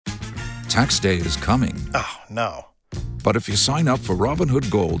Tax day is coming. Oh, no. But if you sign up for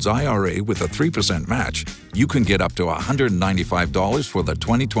Robinhood Gold's IRA with a 3% match, you can get up to $195 for the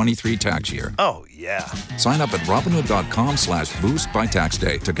 2023 tax year. Oh, yeah. Sign up at Robinhood.com/boost by tax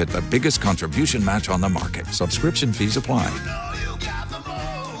day to get the biggest contribution match on the market. Subscription fees apply.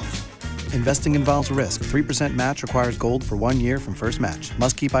 Investing involves risk. 3% match requires gold for 1 year from first match.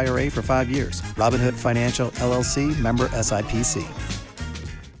 Must keep IRA for 5 years. Robinhood Financial, LLC, member SIPC.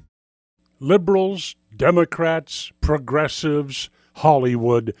 Liberals, Democrats, progressives,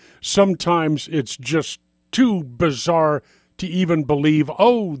 Hollywood. Sometimes it's just too bizarre to even believe,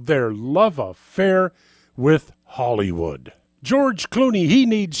 their love affair with Hollywood. George Clooney, he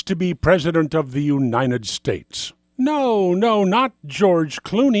needs to be president of the United States. No, not George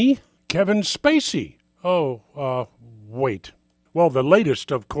Clooney. Kevin Spacey. Wait. Well, the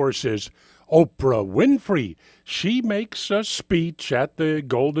latest, of course, is Oprah Winfrey. She makes a speech at the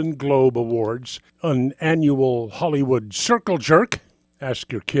Golden Globe Awards, an annual Hollywood circle jerk.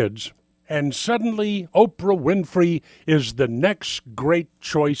 Ask your kids. And suddenly, Oprah Winfrey is the next great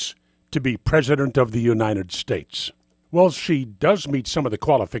choice to be president of the United States. Well, she does meet some of the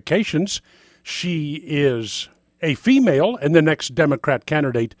qualifications. She is a female, and the next Democrat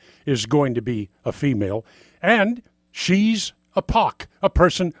candidate is going to be a female. And she's a POC, a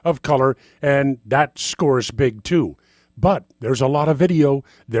person of color, and that scores big too. But there's a lot of video,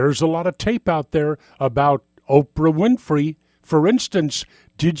 there's a lot of tape out there about Oprah Winfrey. For instance,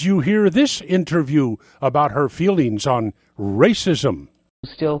 did you hear this interview about her feelings on racism?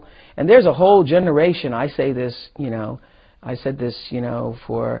 Still, and there's a whole generation, I said this,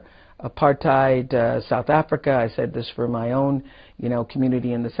 for apartheid South Africa, I said this for my own,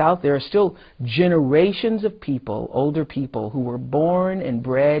 community in the South. There are still generations of people, older people, who were born and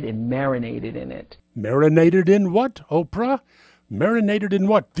bred and marinated in it. Marinated in what, Oprah? Marinated in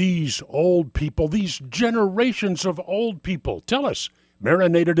what? These old people, these generations of old people. Tell us,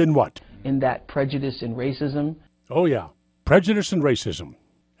 marinated in what? In that prejudice and racism. Oh, yeah. Prejudice and racism.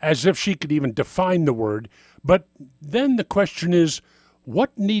 As if she could even define the word. But then the question is,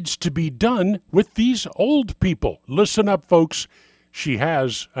 what needs to be done with these old people? Listen up, folks. She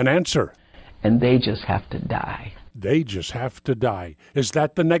has an answer. And they just have to die. They just have to die. Is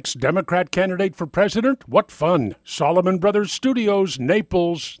that the next Democrat candidate for president? What fun. Solomon Brothers Studios,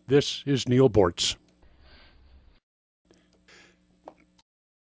 Naples. This is Neil Bortz.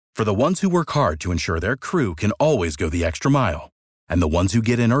 For the ones who work hard to ensure their crew can always go the extra mile, and the ones who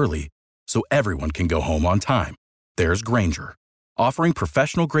get in early so everyone can go home on time, there's Grainger, offering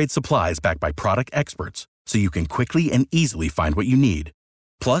professional-grade supplies backed by product experts so you can quickly and easily find what you need.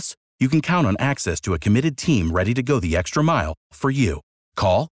 Plus, you can count on access to a committed team ready to go the extra mile for you.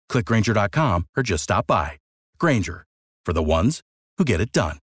 Call, click Grainger.com, or just stop by. Grainger, for the ones who get it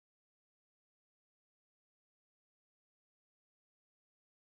done.